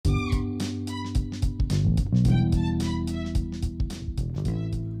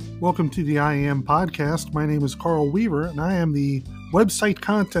Welcome to the IAM podcast. My name is Carl Weaver, and I am the website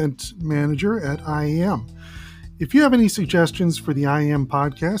content manager at IAM. If you have any suggestions for the IAM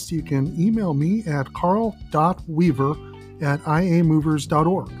podcast, you can email me at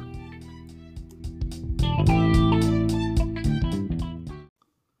carl.weaver@iamovers.org.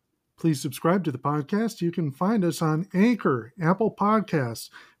 Please subscribe to the podcast. You can find us on Anchor, Apple Podcasts,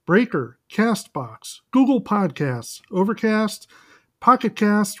 Breaker, CastBox, Google Podcasts, Overcast, Pocket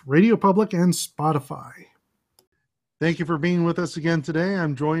Cast, Radio Public, and Spotify. Thank you for being with us again today.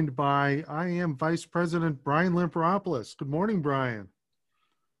 I'm joined by IAM Vice President Brian Lamperopoulos. Good morning, Brian.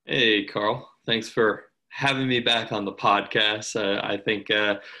 Hey, Carl. Thanks for having me back on the podcast. I think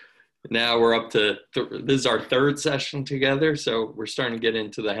now we're up to, this is our third session together, so we're starting to get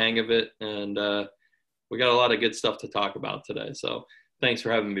into the hang of it, and we got a lot of good stuff to talk about today. So thanks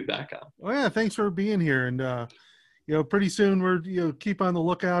for having me back on. Oh yeah, thanks for being here. And pretty soon we're keep on the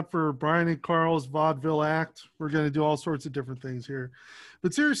lookout for Brian and Carl's vaudeville act. We're going to do all sorts of different things here.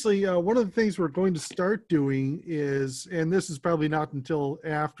 But seriously, one of the things we're going to start doing is, and this is probably not until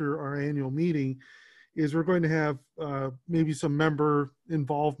after our annual meeting, is we're going to have maybe some member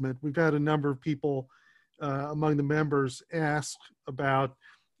involvement. We've had a number of people among the members ask about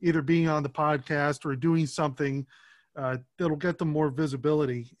either being on the podcast or doing something that'll get them more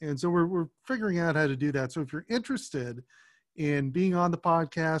visibility. And so we're figuring out how to do that. So if you're interested in being on the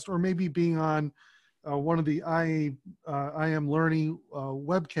podcast or maybe being on one of the IAM Learning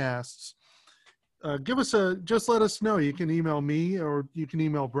webcasts, just let us know. You can email me or you can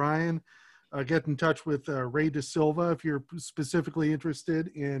email Brian. Get in touch with Ray De Silva if you're specifically interested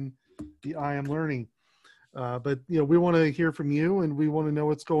in the IAM Learning. But we want to hear from you, and we want to know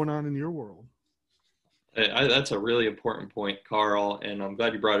what's going on in your world. That's a really important point, Carl, and I'm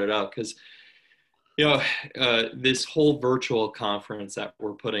glad you brought it up because, this whole virtual conference that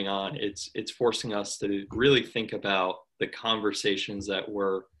we're putting on, it's forcing us to really think about the conversations that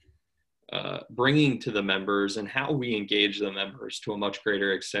we're bringing to the members and how we engage the members to a much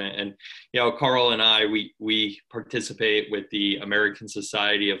greater extent. And, Carl and I, we participate with the American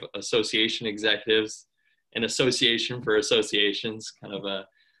Society of Association Executives, an association for associations, kind of a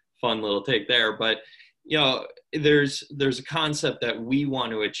fun little take there. But, there's a concept that we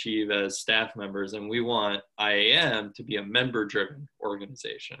want to achieve as staff members, and we want IAM to be a member-driven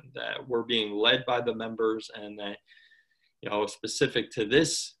organization, that we're being led by the members, and that, specific to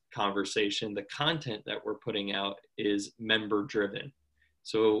this conversation, the content that we're putting out is member driven.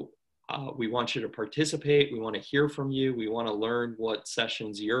 So we want you to participate. We want to hear from you. We want to learn what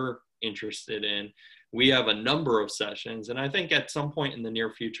sessions you're interested in. We have a number of sessions, and I think at some point in the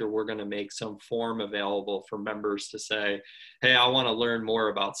near future, we're going to make some form available for members to say, hey, I want to learn more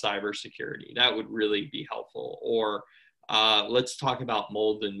about cybersecurity. That would really be helpful. Or let's talk about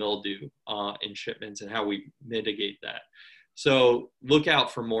mold and mildew in shipments and how we mitigate that. So look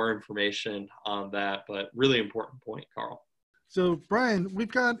out for more information on that, but really important point, Carl. So Brian, we've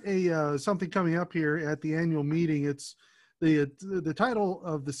got something coming up here at the annual meeting. It's the title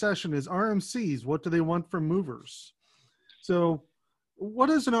of the session is RMCs. What do they want from movers? So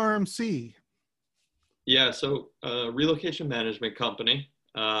what is an RMC? Yeah, so relocation management company.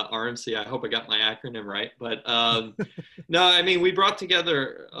 RMC, I hope I got my acronym right, but no, I mean, we brought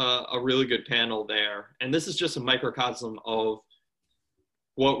together a really good panel there, and this is just a microcosm of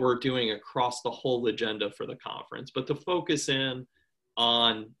what we're doing across the whole agenda for the conference, but to focus in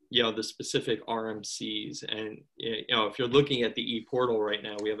on, the specific RMCs. And, if you're looking at the ePortal right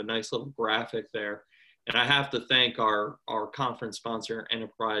now, we have a nice little graphic there, and I have to thank our conference sponsor,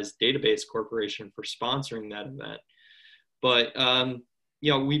 Enterprise Database Corporation, for sponsoring that event. But,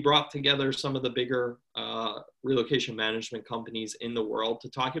 we brought together some of the bigger relocation management companies in the world to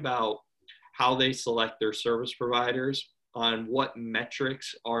talk about how they select their service providers, on what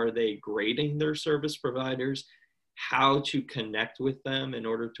metrics are they grading their service providers, how to connect with them in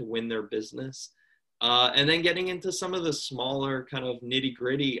order to win their business, and then getting into some of the smaller kind of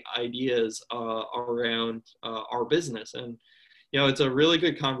nitty-gritty ideas around our business. And, it's a really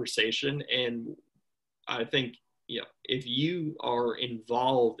good conversation, and I think, if you are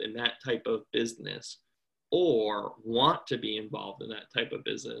involved in that type of business or want to be involved in that type of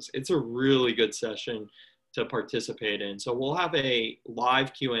business, it's a really good session to participate in. So we'll have a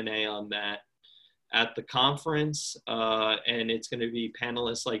live Q&A on that at the conference, and it's going to be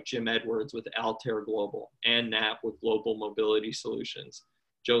panelists like Jim Edwards with Altair Global, Ann Knapp with Global Mobility Solutions,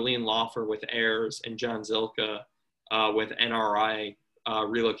 Jolene Laufer with AIRS, and John Zilka with NRI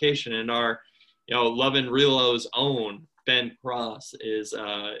Relocation. And our Love and Relo's own Ben Cross is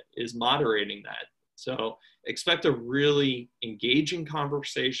moderating that. So expect a really engaging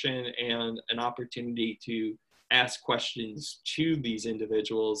conversation and an opportunity to ask questions to these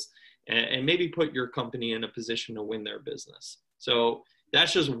individuals and maybe put your company in a position to win their business. So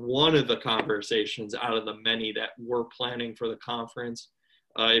that's just one of the conversations out of the many that we're planning for the conference.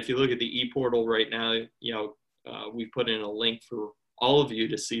 If you look at the ePortal right now, we put in a link for all of you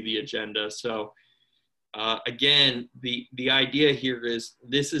to see the agenda. So again, the idea here is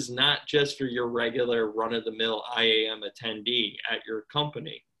this is not just for your regular run-of-the-mill IAM attendee at your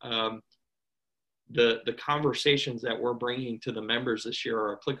company. The conversations that we're bringing to the members this year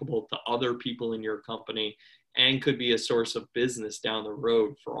are applicable to other people in your company and could be a source of business down the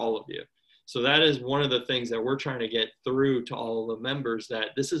road for all of you. So that is one of the things that we're trying to get through to all of the members, that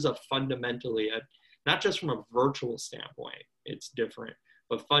this is a fundamentally, not just from a virtual standpoint, it's different,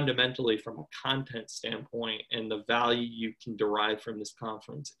 but fundamentally from a content standpoint, and the value you can derive from this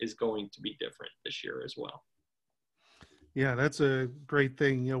conference is going to be different this year as well. Yeah, that's a great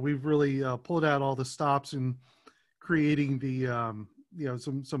thing. We've really pulled out all the stops in creating the,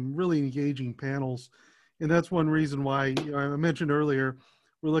 some really engaging panels. And that's one reason why, I mentioned earlier,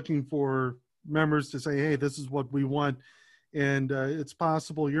 we're looking for members to say, hey, this is what we want. And it's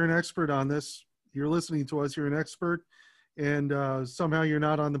possible you're an expert on this. You're listening to us, you're an expert, and somehow you're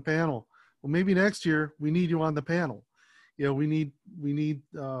not on the panel. Well, maybe next year we need you on the panel. We need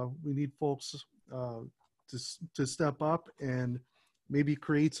folks to step up and maybe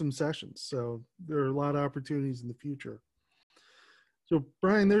create some sessions. So there are a lot of opportunities in the future. So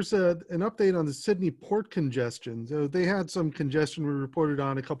Brian, there's an update on the Sydney port congestion. So they had some congestion we reported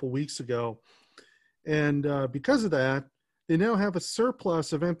on a couple weeks ago. And because of that, they now have a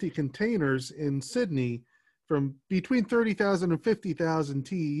surplus of empty containers in Sydney from between 30,000 and 50,000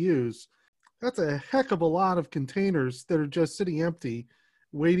 TEUs. That's a heck of a lot of containers that are just sitting empty,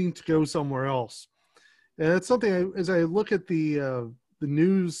 waiting to go somewhere else. And that's something, as I look at the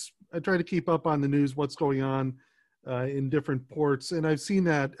news, I try to keep up on the news, what's going on in different ports. And I've seen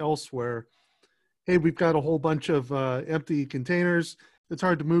that elsewhere. Hey, we've got a whole bunch of empty containers. It's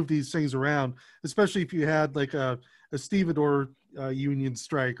hard to move these things around, especially if you had like a stevedore union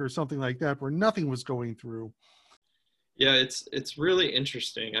strike or something like that where nothing was going through. Yeah, it's really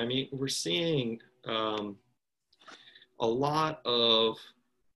interesting. I mean, we're seeing a lot of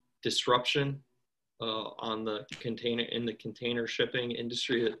disruption on the container shipping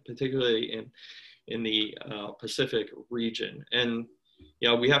industry, particularly in the Pacific region. And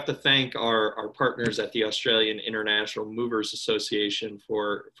we have to thank our partners at the Australian International Movers Association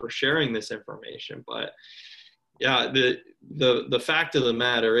for sharing this information. But yeah, the fact of the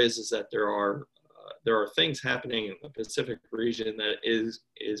matter is that there are things happening in the Pacific region that is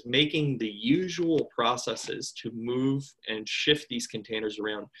making the usual processes to move and shift these containers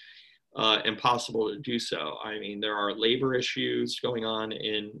around impossible to do so. I mean, there are labor issues going on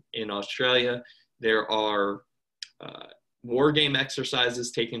in Australia. There are war game exercises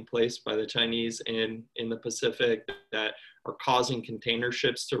taking place by the Chinese in the Pacific that are causing container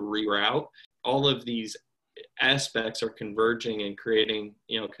ships to reroute. All of these aspects are converging and creating,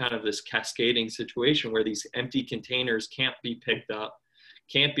 kind of this cascading situation where these empty containers can't be picked up,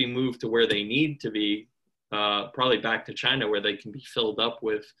 can't be moved to where they need to be, probably back to China where they can be filled up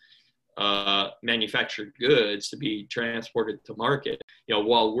with manufactured goods to be transported to market.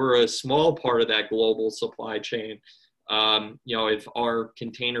 While we're a small part of that global supply chain, if our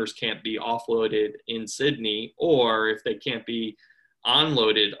containers can't be offloaded in Sydney, or if they can't be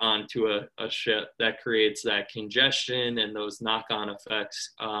unloaded onto a ship, that creates that congestion and those knock-on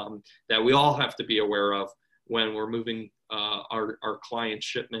effects that we all have to be aware of when we're moving our clients'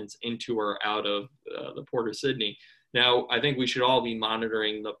 shipments into or out of the Port of Sydney. Now, I think we should all be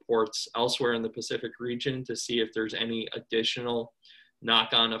monitoring the ports elsewhere in the Pacific region to see if there's any additional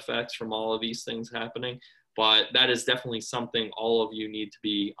knock-on effects from all of these things happening. But that is definitely something all of you need to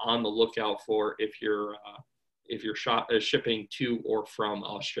be on the lookout for if you're shipping to or from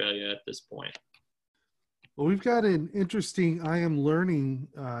Australia at this point. Well, we've got an interesting I Am Learning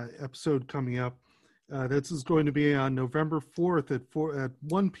episode coming up. This is going to be on November 4th at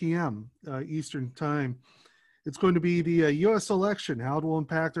 1 p.m. Eastern Time. It's going to be the U.S. election, how it will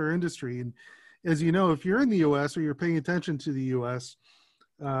impact our industry. And as you know, if you're in the U.S. or you're paying attention to the U.S.,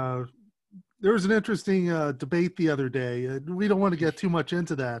 there was an interesting debate the other day. We don't want to get too much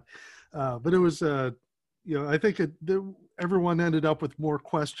into that, but it was, I think everyone ended up with more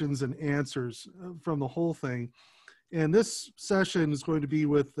questions and answers from the whole thing. And this session is going to be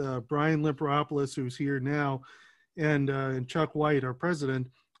with Brian Limperopoulos, who's here now, and Chuck White, our president,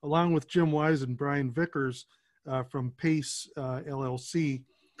 along with Jim Wise and Brian Vickers from PACE LLC.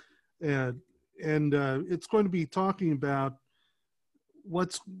 And and it's going to be talking about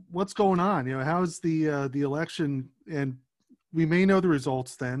what's going on. How's the election, and we may know the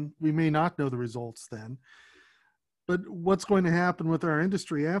results then, we may not know the results then, but what's going to happen with our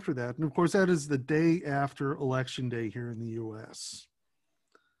industry after that? And of course, that is the day after Election Day here in the U.S.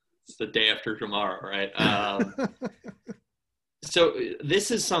 It's the day after tomorrow, right? So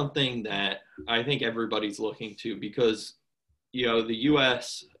this is something that I think everybody's looking to, because the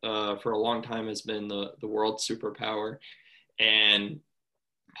U.S. For a long time has been the world superpower, and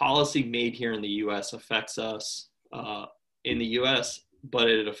policy made here in the U.S. affects us in the U.S., but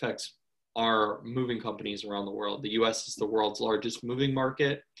it affects our moving companies around the world. The U.S. is the world's largest moving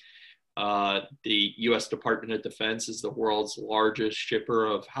market. The U.S. Department of Defense is the world's largest shipper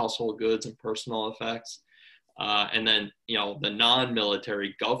of household goods and personal effects. And then, the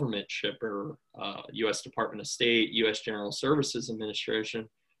non-military government shipper, U.S. Department of State, U.S. General Services Administration,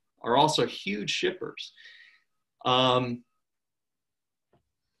 are also huge shippers.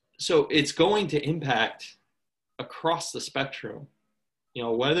 So it's going to impact across the spectrum.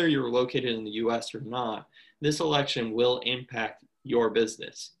 Whether you're located in the U.S. or not, this election will impact your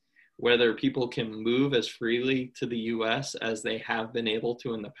business. Whether people can move as freely to the U.S. as they have been able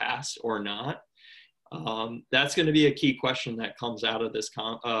to in the past or not, that's going to be a key question that comes out of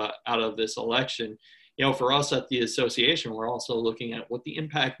this election. For us at the association, we're also looking at what the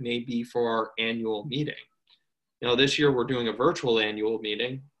impact may be for our annual meeting. This year we're doing a virtual annual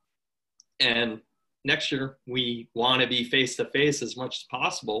meeting, and next year we want to be face to face as much as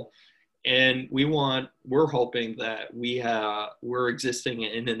possible. And we're hoping that we're existing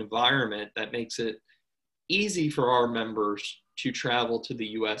in an environment that makes it easy for our members to travel to the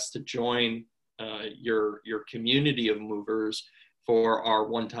U.S. to join your community of movers for our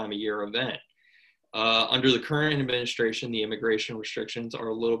one-time-a-year event. Under the current administration, the immigration restrictions are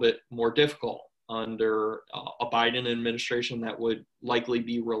a little bit more difficult. Under a Biden administration, that would likely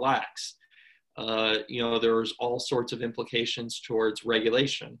be relaxed. There's all sorts of implications towards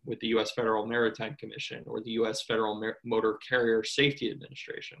regulation with the U.S. Federal Maritime Commission or the U.S. Federal Motor Carrier Safety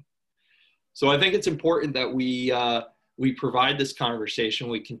Administration. So I think it's important that we provide this conversation,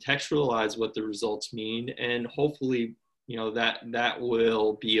 we contextualize what the results mean, and hopefully, that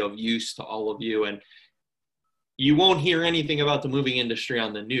will be of use to all of you. And you won't hear anything about the moving industry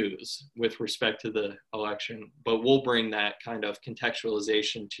on the news with respect to the election, but we'll bring that kind of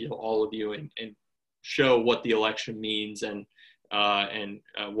contextualization to all of you and show what the election means and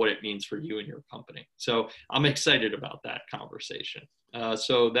what it means for you and your company. So I'm excited about that conversation.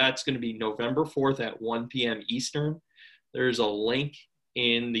 So that's going to be November 4th at 1 p.m. Eastern. There's a link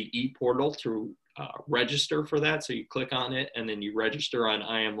in the e-portal to register for that. So you click on it and then you register on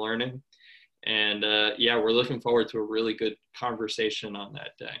I Am Learning. And we're looking forward to a really good conversation on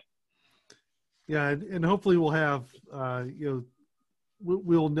that day. Yeah, and hopefully we'll have,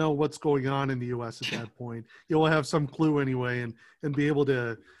 we'll know what's going on in the U.S. at that point. We'll have some clue anyway, and be able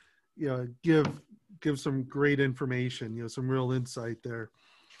to, give some great information, some real insight there.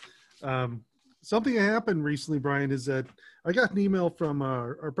 Something that happened recently, Brian, is that I got an email from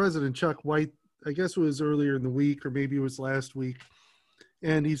our president, Chuck White. I guess it was earlier in the week, or maybe it was last week.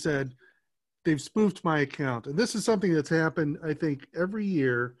 And he said, they've spoofed my account. And this is something that's happened, I think, every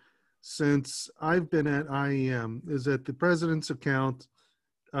year since I've been at IEM, is that the president's account,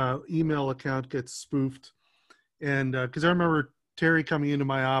 email account gets spoofed. And because I remember Terry coming into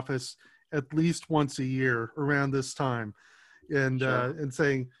my office at least once a year around this time and Sure. And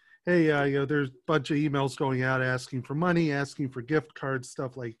saying, hey, there's a bunch of emails going out asking for money, asking for gift cards,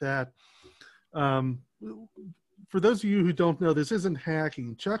 stuff like that. For those of you who don't know, this isn't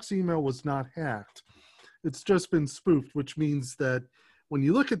hacking. Chuck's email was not hacked. It's just been spoofed, which means that when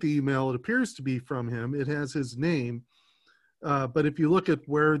you look at the email, it appears to be from him. It has his name. But if you look at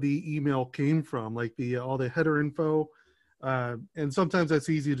where the email came from, like all the header info, and sometimes that's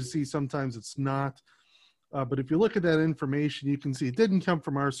easy to see, sometimes it's not. But if you look at that information, you can see it didn't come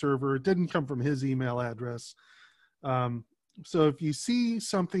from our server. It didn't come from his email address. So if you see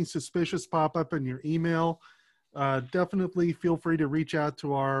something suspicious pop up in your email, definitely feel free to reach out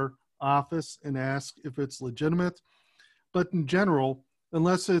to our office and ask if it's legitimate. But in general,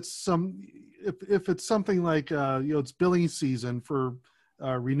 unless it's if it's something like, it's billing season for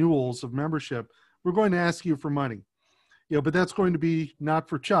renewals of membership, we're going to ask you for money. But that's going to be not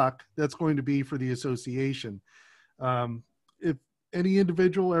for Chuck. That's going to be for the association. If any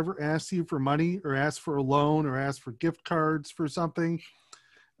individual ever asks you for money or asks for a loan or asks for gift cards for something,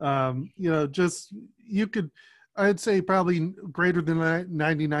 I'd say probably greater than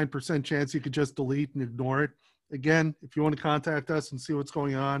 99% chance you could just delete and ignore it. Again, if you want to contact us and see what's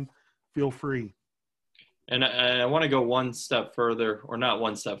going on, feel free. And I want to go one step further, or not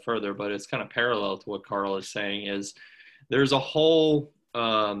one step further, but it's kind of parallel to what Carl is saying, is there's a whole,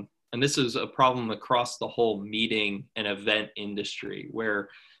 and this is a problem across the whole meeting and event industry, where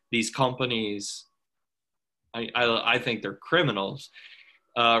these companies, I think they're criminals,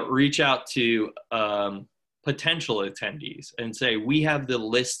 reach out to potential attendees and say, we have the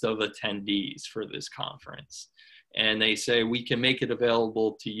list of attendees for this conference. And they say, we can make it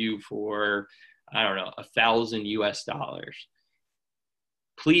available to you for, I don't know, $1,000 US.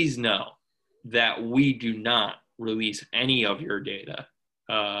 Please know that we do not release any of your data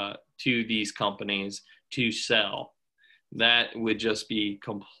to these companies to sell. That would just be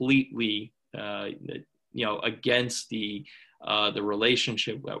completely, against the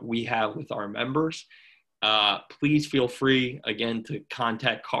relationship that we have with our members. Please feel free, again, to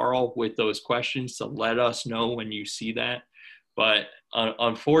contact Carl with those questions to let us know when you see that. But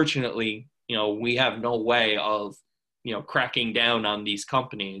unfortunately, we have no way of, cracking down on these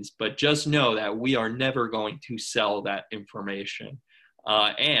companies, but just know that we are never going to sell that information.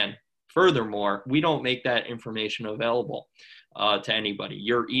 And furthermore, we don't make that information available to anybody.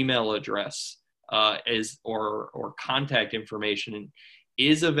 Your email address or contact information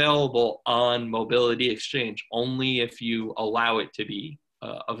is available on Mobility Exchange only if you allow it to be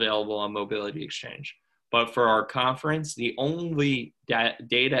available on Mobility Exchange. But for our conference, the only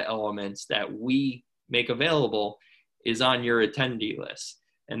data elements that we make available is on your attendee list.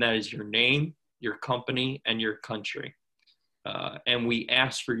 And that is your name, your company, and your country. And we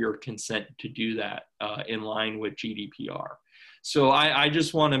ask for your consent to do that in line with GDPR. So I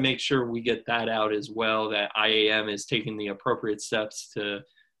just want to make sure we get that out as well, that IAM is taking the appropriate steps to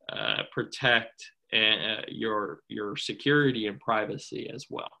protect your security and privacy as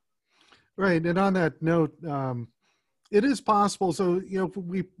well. Right. And on that note, it is possible. So,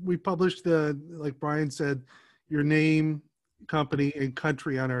 we published like Brian said, your name, company, and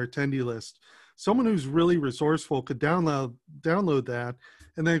country on our attendee list. Someone who's really resourceful could download that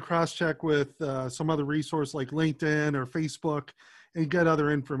and then cross-check with some other resource like LinkedIn or Facebook and get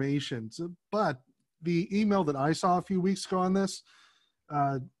other information. But the email that I saw a few weeks ago on this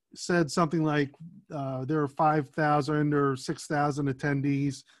said something like there are 5,000 or 6,000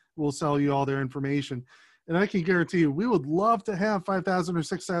 attendees. We'll sell you all their information. And I can guarantee you, we would love to have 5,000 or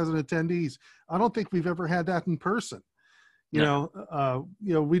 6,000 attendees. I don't think we've ever had that in person. We don't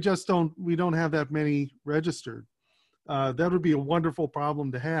have that many registered. That would be a wonderful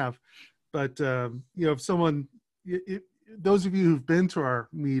problem to have. But, if someone, those of you who've been to our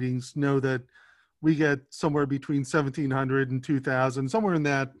meetings know that we get somewhere between 1,700 and 2,000, somewhere in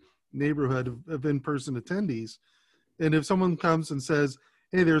that neighborhood of in-person attendees. And if someone comes and says,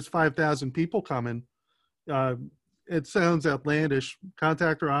 hey, there's 5,000 people coming, it sounds outlandish.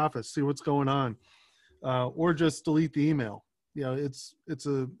 Contact our office, see what's going on. Or just delete the email. It's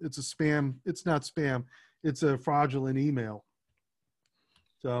a spam. It's not spam. It's a fraudulent email.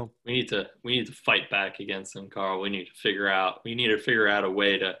 So we need to fight back against them, Carl. We need to figure out a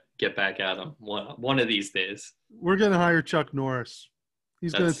way to get back at them one of these days. We're going to hire Chuck Norris.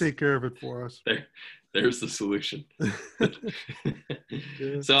 He's going to take care of it for us. There's the solution.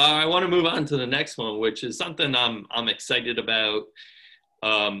 Yeah. So I want to move on to the next one, which is something I'm excited about.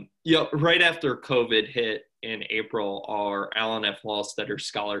 Right after COVID hit in April, our Alan F. Wallstetter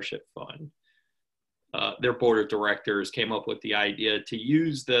Scholarship Fund, their board of directors came up with the idea to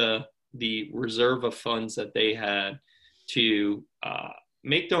use the reserve of funds that they had to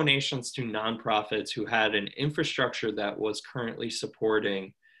make donations to nonprofits who had an infrastructure that was currently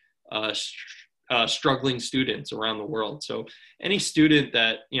supporting struggling students around the world. So any student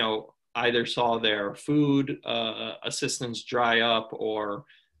that, either saw their food assistance dry up or,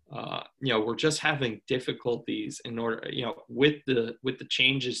 were just having difficulties in order, with the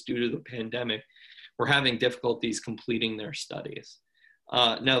changes due to the pandemic, were having difficulties completing their studies.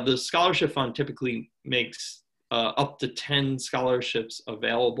 Now the scholarship fund typically makes up to 10 scholarships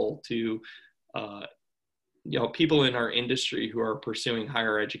available to people in our industry who are pursuing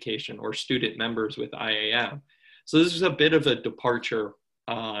higher education or student members with IAM. So this is a bit of a departure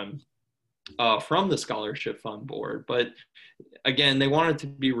from the scholarship fund board, but again, they wanted to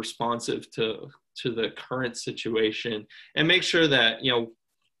be responsive to the current situation and make sure that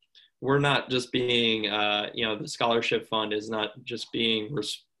we're not just being the scholarship fund is not just being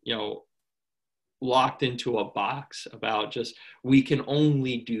locked into a box about just, we can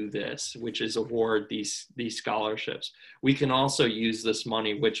only do this, which is award these scholarships. We can also use this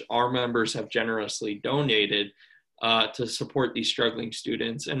money, which our members have generously donated, to support these struggling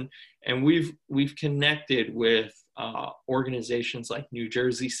students. And we've connected with organizations like New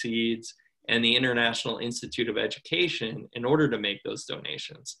Jersey Seeds and the International Institute of Education in order to make those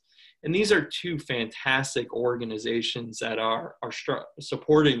donations. And these are two fantastic organizations that are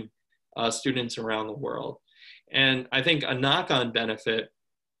supporting students around the world. And I think a knock-on benefit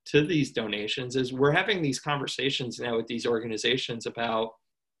to these donations is we're having these conversations now with these organizations about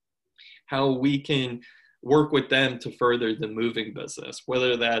how we can work with them to further the moving business,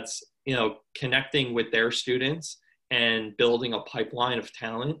 whether that's, you know, connecting with their students and building a pipeline of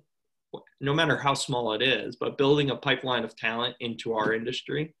talent, no matter how small it is, but building a pipeline of talent into our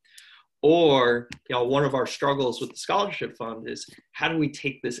industry. Or, you know, one of our struggles with the scholarship fund is how do we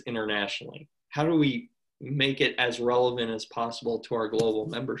take this internationally? How do we make it as relevant as possible to our global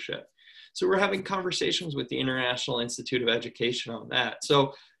membership? So we're having conversations with the International Institute of Education on that.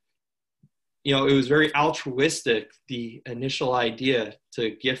 So, you know, it was very altruistic, the initial idea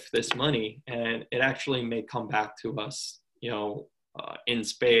to gift this money, and it actually may come back to us, you know, in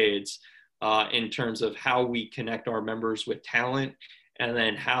spades in terms of how we connect our members with talent, and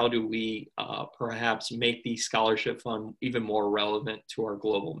then how do we perhaps make the scholarship fund even more relevant to our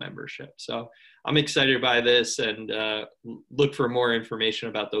global membership. So I'm excited by this, and look for more information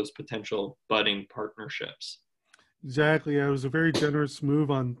about those potential budding partnerships. Exactly. It was a very generous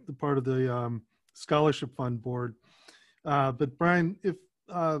move on the part of the scholarship fund board. But Brian,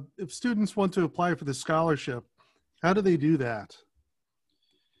 if students want to apply for the scholarship, how do they do that?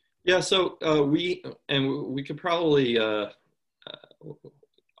 Yeah, so we could probably,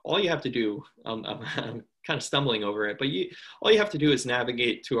 all you have to do, I'm kind of stumbling over it, but all you have to do is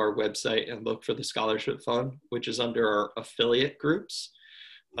navigate to our website and look for the scholarship fund, which is under our affiliate groups.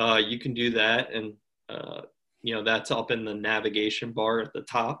 You can do that, and you know, that's up in the navigation bar at the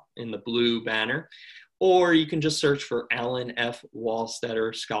top in the blue banner. Or you can just search for Alan F.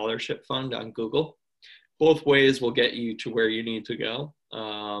 Wallstetter Scholarship Fund on Google. Both ways will get you to where you need to go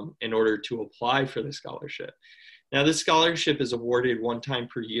in order to apply for the scholarship. Now, this scholarship is awarded one time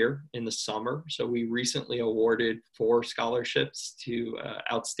per year in the summer. So we recently awarded 4 scholarships to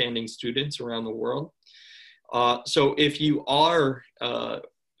outstanding students around the world. So if you are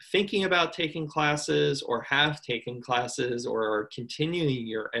thinking about taking classes or have taken classes or are continuing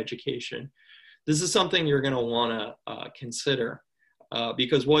your education, this is something you're going to want to consider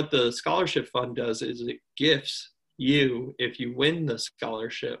because what the scholarship fund does is it gifts you, if you win the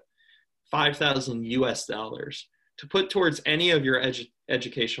scholarship, $5,000 US to put towards any of your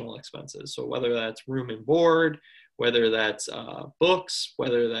educational expenses. So whether that's room and board, whether that's books,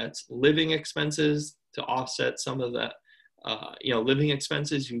 whether that's living expenses to offset some of that you know, living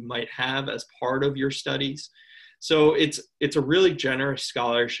expenses you might have as part of your studies. So it's a really generous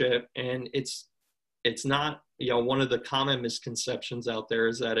scholarship, and it's not, you know, one of the common misconceptions out there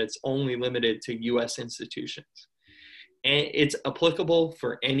is that it's only limited to U.S. institutions. And it's applicable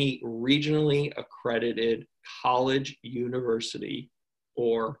for any regionally accredited college, university,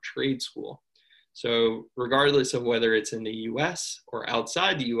 or trade school. So regardless of whether it's in the U.S. or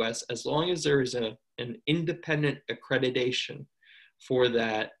outside the U.S., as long as there is an independent accreditation for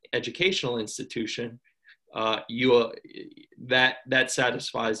that educational institution, that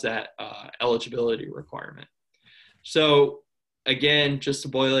satisfies that eligibility requirement. So again, just to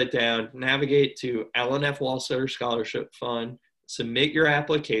boil it down, navigate to Alan F. Wallstetter Scholarship Fund, submit your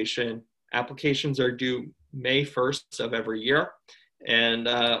application. Applications are due May 1st of every year, and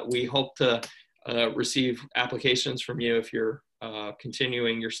we hope to receive applications from you if you're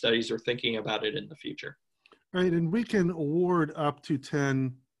continuing your studies or thinking about it in the future. Right, and we can award up to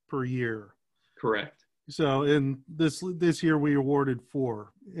 10 per year. Correct. So in this year we awarded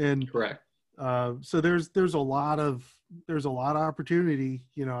 4, and correct. So there's a lot of opportunity.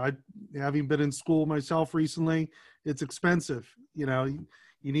 You know, I, having been in school myself recently, it's expensive. You know,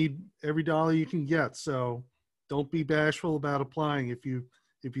 you need every dollar you can get. So don't be bashful about applying if you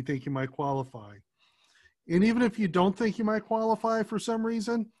think you might qualify. And even if you don't think you might qualify for some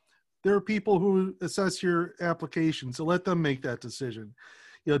reason, there are people who assess your application. So let them make that decision.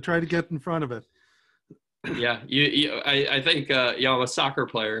 You know, try to get in front of it. Yeah, I think, you know, I'm a soccer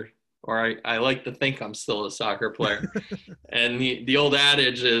player, or I like to think I'm still a soccer player. And the old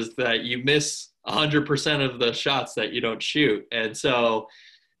adage is that you miss 100% of the shots that you don't shoot. And so,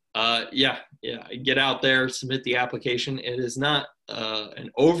 yeah, get out there, submit the application. It is not an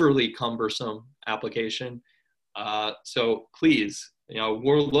overly cumbersome application. So please, you know,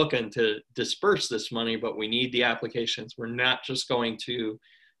 we're looking to disperse this money, but we need the applications. We're not just going to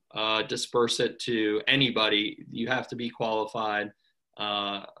disperse it to anybody. You have to be qualified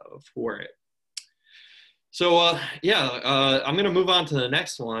for it. So I'm going to move on to the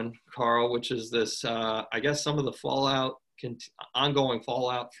next one, Carl, which is this. I guess some of the ongoing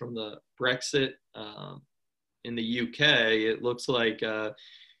fallout from the Brexit in the UK. It looks like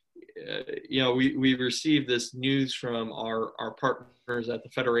we received this news from our partners at the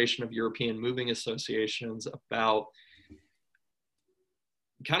Federation of European Moving Associations about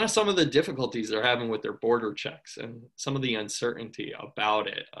kind of some of the difficulties they're having with their border checks and some of the uncertainty about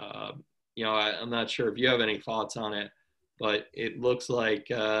it. I'm not sure if you have any thoughts on it, but it looks like,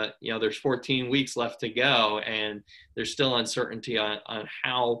 there's 14 weeks left to go, and there's still uncertainty on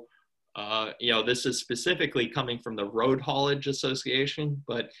how, this is specifically coming from the Road Haulage Association,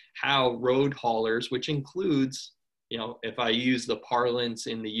 but how road haulers, which includes, if I use the parlance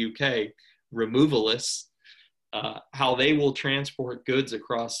in the UK, removalists, how they will transport goods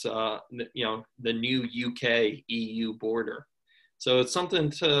across, the new UK EU border. So it's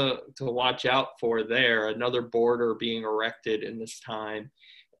something to watch out for there. Another border being erected in this time,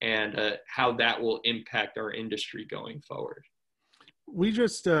 and how that will impact our industry going forward. We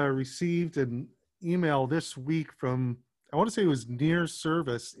just received an email this week from, I want to say it was Near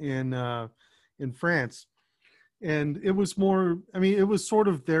Service in France. And it was more, it was sort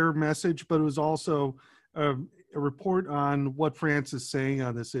of their message, but it was also a report on what France is saying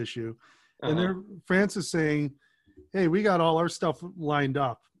on this issue. And France is saying, hey, we got all our stuff lined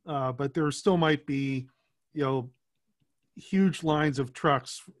up, but there still might be, huge lines of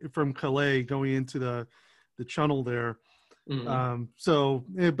trucks from Calais going into the channel there.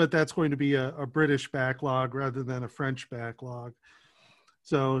 Mm-hmm. But that's going to be a British backlog rather than a French backlog.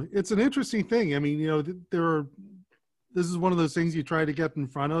 So it's an interesting thing. This is one of those things you try to get in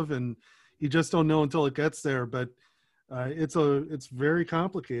front of, and you just don't know until it gets there. But it's very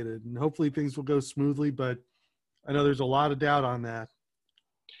complicated, and hopefully things will go smoothly. But I know there's a lot of doubt on that.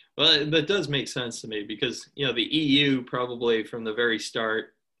 Well, that does make sense to me because, the EU probably from the very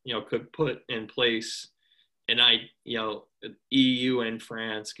start, could put in place EU and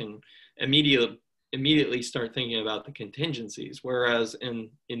France can immediately start thinking about the contingencies. Whereas in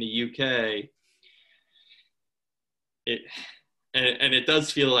the UK, it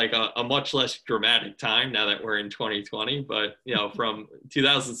does feel like a much less dramatic time now that we're in 2020. But, from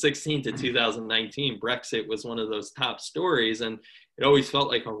 2016 to 2019, Brexit was one of those top stories, and it always felt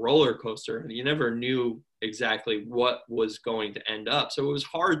like a roller coaster, and you never knew exactly what was going to end up. So it was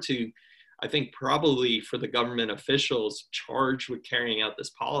hard to, I think, probably for the government officials charged with carrying out this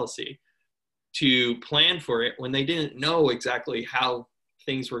policy to plan for it when they didn't know exactly how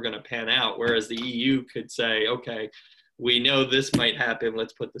things were going to pan out. Whereas the EU could say, okay, we know this might happen,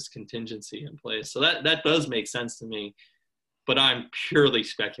 let's put this contingency in place. So that does make sense to me, but I'm purely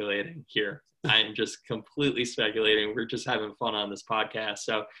speculating here. I'm just completely speculating. We're just having fun on this podcast.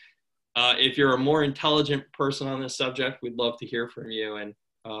 So if you're a more intelligent person on this subject, we'd love to hear from you and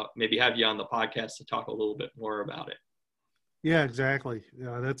maybe have you on the podcast to talk a little bit more about it. Yeah, exactly.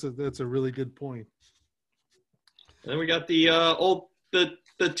 Yeah, that's a really good point. And then we got the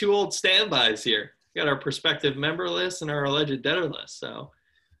two old standbys here. We got our prospective member list and our alleged debtor list. So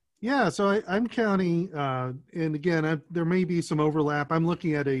yeah, so I'm counting, and again, there may be some overlap. I'm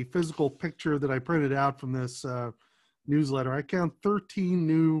looking at a physical picture that I printed out from this newsletter. I count 13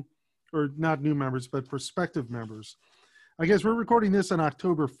 new, or not new members, but prospective members. I guess we're recording this on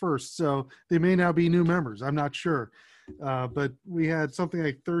October 1st, so they may now be new members. I'm not sure. But we had something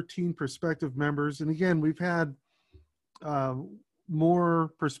like 13 prospective members. And again, we've had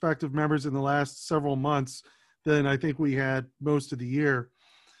more prospective members in the last several months than I think we had most of the year.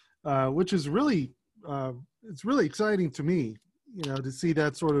 Which is really, it's really exciting to me, to see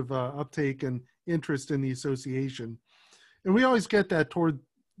that sort of uptake and interest in the association. And we always get that toward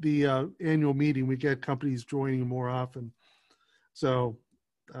the annual meeting. We get companies joining more often. So,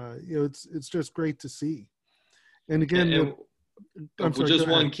 it's just great to see. And again, just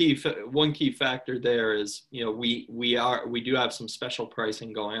one key factor there is, we do have some special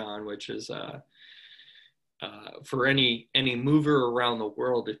pricing going on, which is, for any mover around the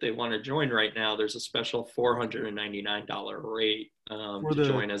world, if they want to join right now, there's a special $499 rate to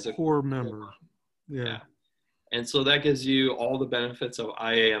join as a core member. Yeah. And so that gives you all the benefits of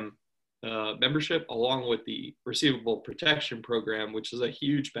IAM membership, along with the Receivable Protection Program, which is a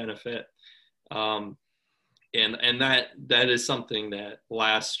huge benefit. And that is something that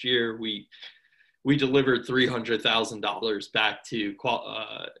last year we delivered $300,000 back to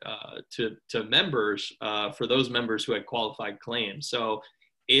members for those members who had qualified claims. So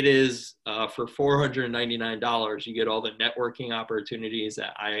it is for $499, you get all the networking opportunities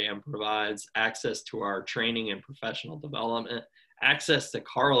that IAM provides, access to our training and professional development, access to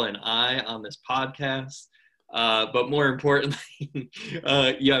Carl and I on this podcast, But more importantly,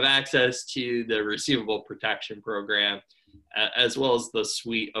 you have access to the Receivable Protection Program, as well as the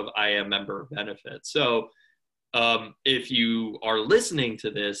suite of IAM member benefits. So if you are listening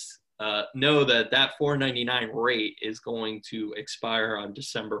to this, know that that $499 rate is going to expire on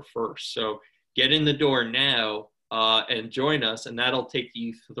December 1st. So get in the door now and join us, and that'll take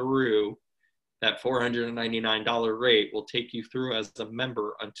you through that $499 rate will take you through as a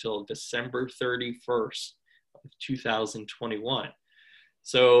member until December 31st of 2021.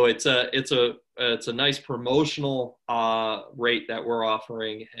 So it's a nice promotional rate that we're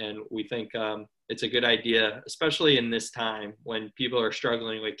offering, and we think it's a good idea, especially in this time when people are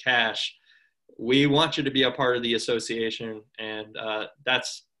struggling with cash. We want you to be a part of the association, and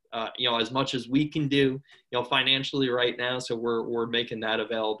that's as much as we can do, financially right now. So we're making that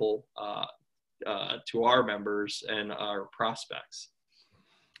available to our members and our prospects.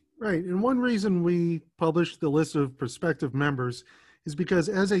 Right, and one reason we publish the list of prospective members is because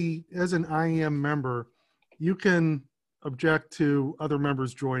as an IAM member, you can object to other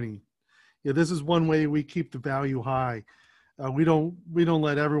members joining. This is one way we keep the value high. We don't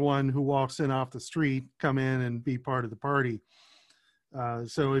let everyone who walks in off the street come in and be part of the party.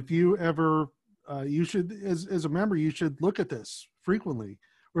 So if you ever, you should, as a member, you should look at this frequently,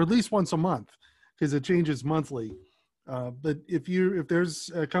 or at least once a month, because it changes monthly. But if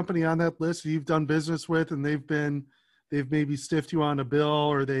there's a company on that list you've done business with and they've maybe stiffed you on a bill,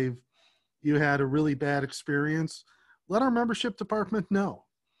 or you had a really bad experience, let our membership department know.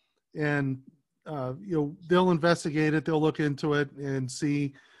 And they'll investigate it, they'll look into it and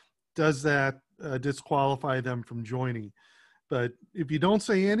see, does that disqualify them from joining. But if you don't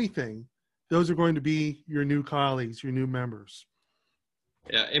say anything, those are going to be your new colleagues, your new members.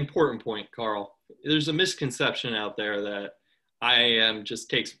 Yeah, important point, Carl. There's a misconception out there that IAM just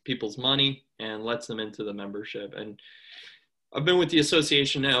takes people's money and lets them into the membership. And I've been with the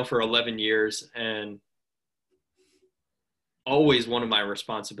association now for 11 years, and always one of my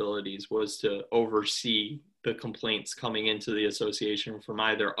responsibilities was to oversee the complaints coming into the association from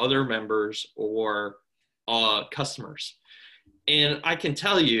either other members or customers. And I can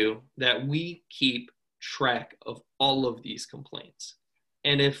tell you that we keep track of all of these complaints.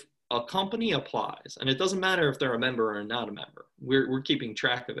 And if a company applies, and it doesn't matter if they're a member or not a member, we're keeping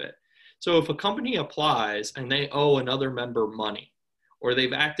track of it. So if a company applies and they owe another member money, or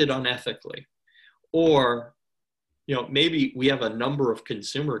they've acted unethically, or maybe we have a number of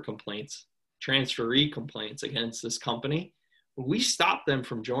consumer complaints, transferee complaints against this company, we stop them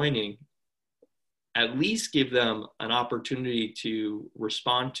from joining, at least give them an opportunity to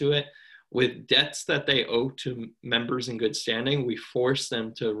respond to it. With debts that they owe to members in good standing, we force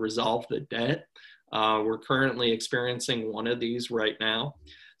them to resolve the debt. We're currently experiencing one of these right now.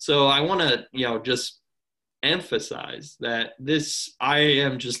 So I want to, just emphasize that this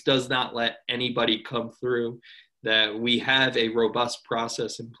IAM just does not let anybody come through, that we have a robust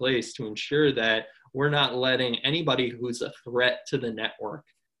process in place to ensure that we're not letting anybody who's a threat to the network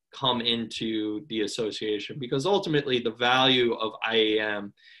come into the association, because ultimately the value of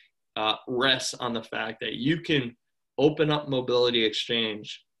IAM rests on the fact that you can open up Mobility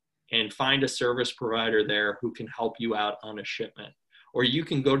Exchange and find a service provider there who can help you out on a shipment. Or you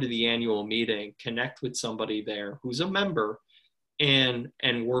can go to the annual meeting, connect with somebody there who's a member, and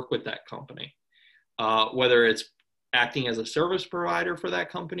work with that company. Whether it's acting as a service provider for that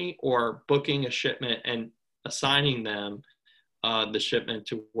company or booking a shipment and assigning them the shipment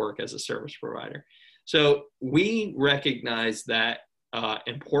to work as a service provider. So we recognize that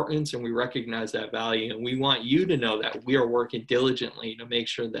importance, and we recognize that value, and we want you to know that we are working diligently to make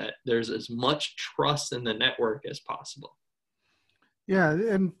sure that there's as much trust in the network as possible. Yeah,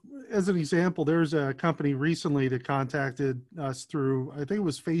 and as an example, there's a company recently that contacted us through, I think it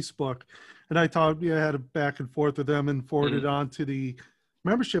was Facebook, and I had a back and forth with them and forwarded on to the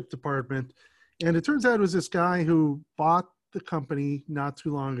membership department. And it turns out it was this guy who bought the company not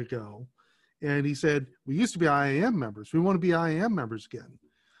too long ago. And he said, we used to be IAM members. We want to be IAM members again.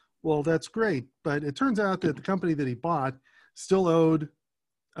 Well, that's great. But it turns out that the company that he bought still owed,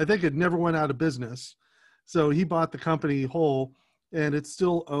 I think it never went out of business. So he bought the company whole, and it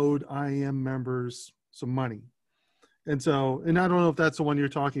still owed IAM members some money. And so, and I don't know if that's the one you're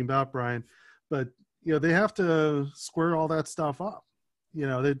talking about, Brian, but they have to square all that stuff up.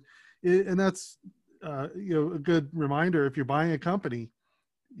 And that's a good reminder. If you're buying a company,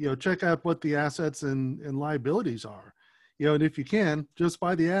 check out what the assets and liabilities are, and if you can, just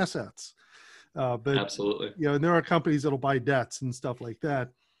buy the assets. But absolutely, and there are companies that'll buy debts and stuff like that.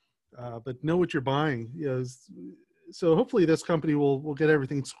 But know what you're buying. So hopefully this company will get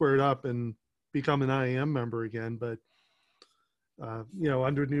everything squared up and become an IAM member again. But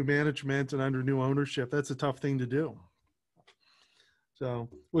under new management and under new ownership, that's a tough thing to do. So,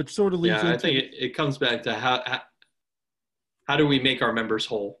 which sort of leads Yeah, I into think it comes back to how do we make our members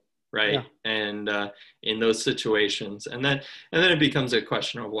whole, right? Yeah. And in those situations, and then it becomes a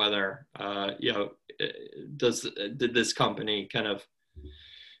question of whether did this company kind of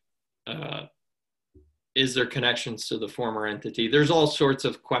is there connections to the former entity? There's all sorts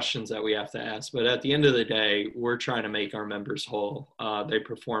of questions that we have to ask, but at the end of the day, we're trying to make our members whole. They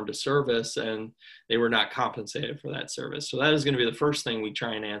performed a service and they were not compensated for that service. So that is going to be the first thing we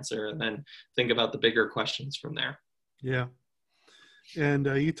try and answer, and then think about the bigger questions from there. Yeah. And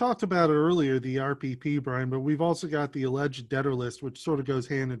you talked about it earlier, the RPP, Brian, but we've also got the alleged debtor list, which sort of goes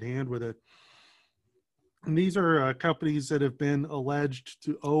hand in hand with it. And these are companies that have been alleged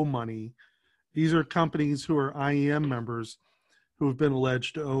to owe money. These are companies who are IAM members who have been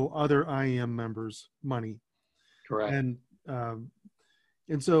alleged to owe other IAM members money. Correct. And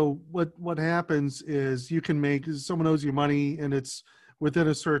so what happens is you can make, someone owes you money and it's within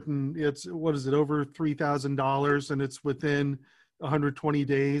a certain, over $3,000, and it's within 120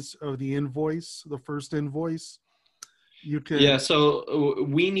 days of the invoice, the first invoice. So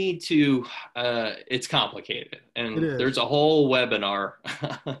we need to, it's complicated, and there's a whole webinar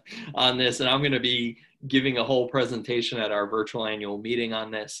on this, and I'm going to be giving a whole presentation at our virtual annual meeting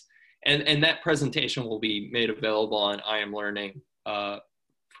on this. And that presentation will be made available on IAM Learning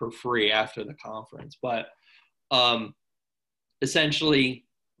for free after the conference. But essentially,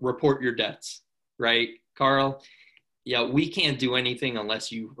 report your debts, right, Carl? Yeah, we can't do anything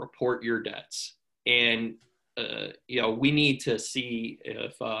unless you report your debts. And we need to see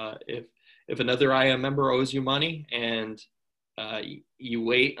if another IAM member owes you money and you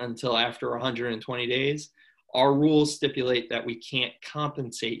wait until after 120 days. Our rules stipulate that we can't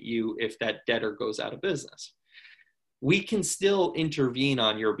compensate you if that debtor goes out of business. We can still intervene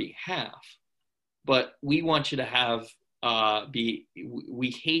on your behalf, but we want you to have we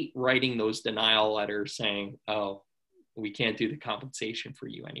hate writing those denial letters saying, oh, we can't do the compensation for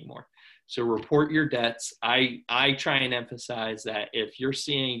you anymore. So report your debts. I try and emphasize that if you're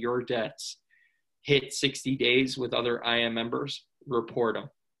seeing your debts hit 60 days with other IAM members, report them.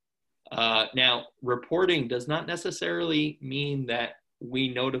 Now, reporting does not necessarily mean that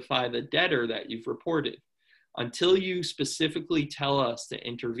we notify the debtor that you've reported. Until you specifically tell us to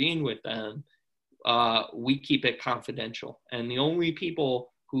intervene with them, we keep it confidential. And the only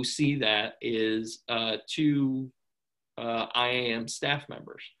people who see that is two IAM staff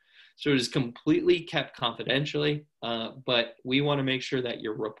members. So it is completely kept confidentially, but we want to make sure that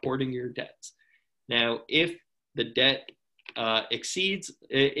you're reporting your debts. Now, if the debt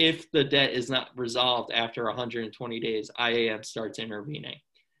if the debt is not resolved after 120 days, IAM starts intervening.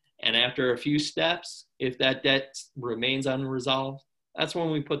 And after a few steps, if that debt remains unresolved, that's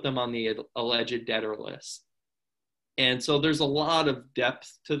when we put them on the alleged debtor list. And so there's a lot of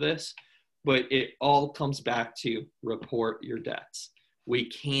depth to this, but it all comes back to report your debts. We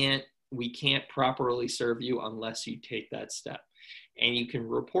can't properly serve you unless you take that step. And you can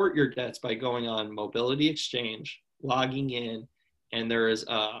report your debts by going on Mobility Exchange, logging in, and there is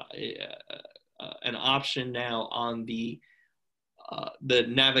an option now on the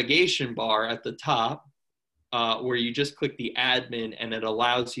navigation bar at the top where you just click the admin and it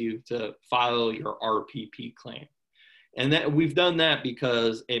allows you to file your RPP claim. And that we've done that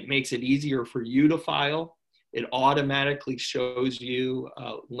because it makes it easier for you to file. It automatically shows you,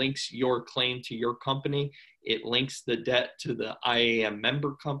 links your claim to your company. It links the debt to the IAM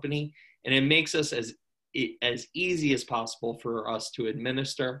member company, and it makes us as easy as possible for us to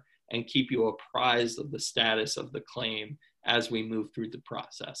administer and keep you apprised of the status of the claim as we move through the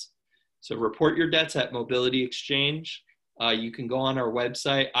process. So report your debts at Mobility Exchange. You can go on our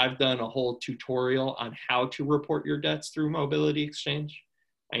website. I've done a whole tutorial on how to report your debts through Mobility Exchange.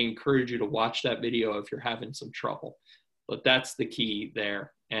 I encourage you to watch that video if you're having some trouble. But that's the key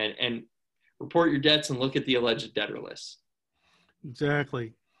there. And report your debts and look at the alleged debtor list.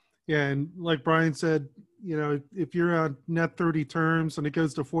 Exactly. Yeah, and like Brian said, if you're on net 30 terms and it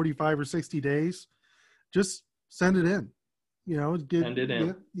goes to 45 or 60 days, just send it in. Send it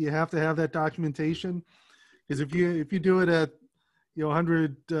in. You have to have that documentation, because if you do it at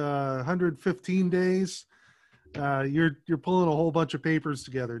 115 days, you're pulling a whole bunch of papers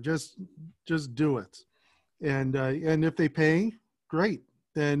together. Just do it, and if they pay, great.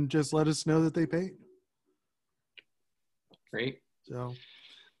 Then just let us know that they paid. Great. So,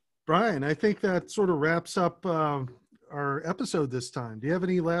 Brian, I think that sort of wraps up our episode this time. Do you have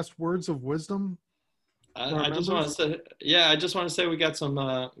any last words of wisdom? our I just want to members? say, I just want to say we got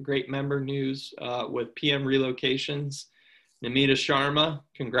some great member news with PM Relocations. Namita Sharma,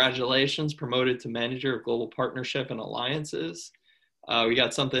 congratulations, promoted to Manager of Global Partnership and Alliances. We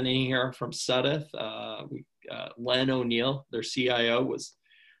got something in here from Sudeth. Len O'Neill, their CIO, was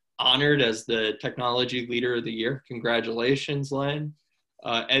honored as the Technology Leader of the Year. Congratulations, Len.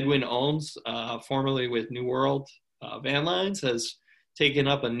 Edwin Ohms, formerly with New World Van Lines, has taken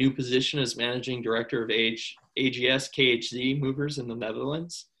up a new position as Managing Director of AGS KHZ Movers in the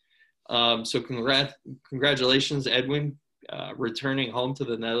Netherlands. So congratulations, Edwin, returning home to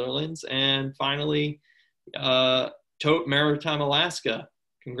the Netherlands. And finally, Tote Maritime Alaska.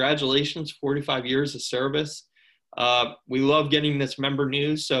 Congratulations, 45 years of service. We love getting this member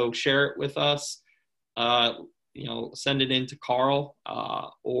news, so share it with us. Send it in to Carl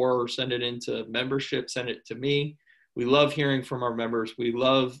or send it into membership, send it to me. We love hearing from our members. We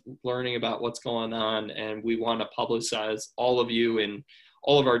love learning about what's going on, and we want to publicize all of you in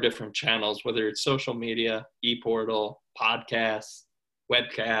all of our different channels, whether it's social media, ePortal, podcasts,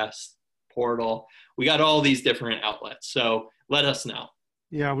 webcasts, portal. We got all these different outlets. So let us know.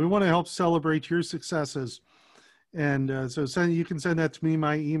 Yeah, we want to help celebrate your successes. And you can send that to me.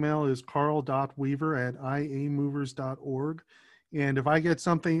 My email is carl.weaver@iamovers.org. And if I get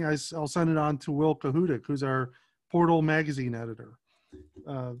something, I'll send it on to Will Kahudik, who's our Portal magazine editor.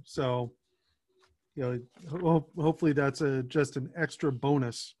 Hopefully that's just an extra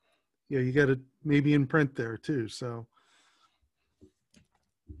bonus. You get it maybe in print there too. So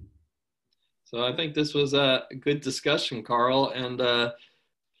I think this was a good discussion, Carl. And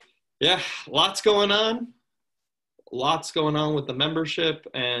lots going on. Lots going on with the membership.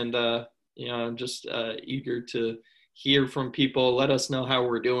 And, I'm just eager to hear from people. Let us know how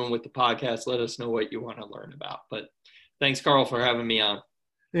we're doing with the podcast. Let us know what you want to learn about. But thanks, Carl, for having me on.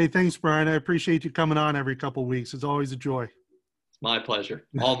 Hey, thanks, Brian. I appreciate you coming on every couple of weeks. It's always a joy. It's my pleasure.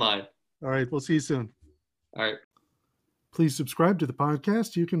 All mine. All right. We'll see you soon. All right. Please subscribe to the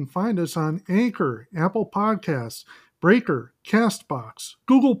podcast. You can find us on Anchor, Apple Podcasts, Breaker, CastBox,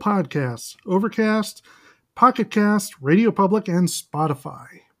 Google Podcasts, Overcast, Pocket Cast, Radio Public, and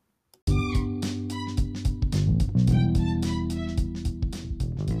Spotify.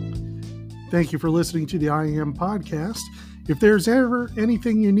 Thank you for listening to the IAM podcast. If there's ever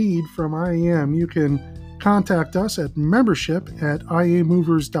anything you need from IAM, you can contact us at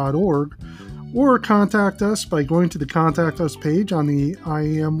membership@iamovers.org or contact us by going to the Contact Us page on the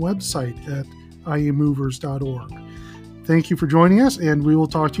IAM website at iamovers.org. Thank you for joining us, and we will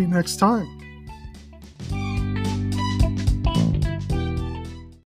talk to you next time.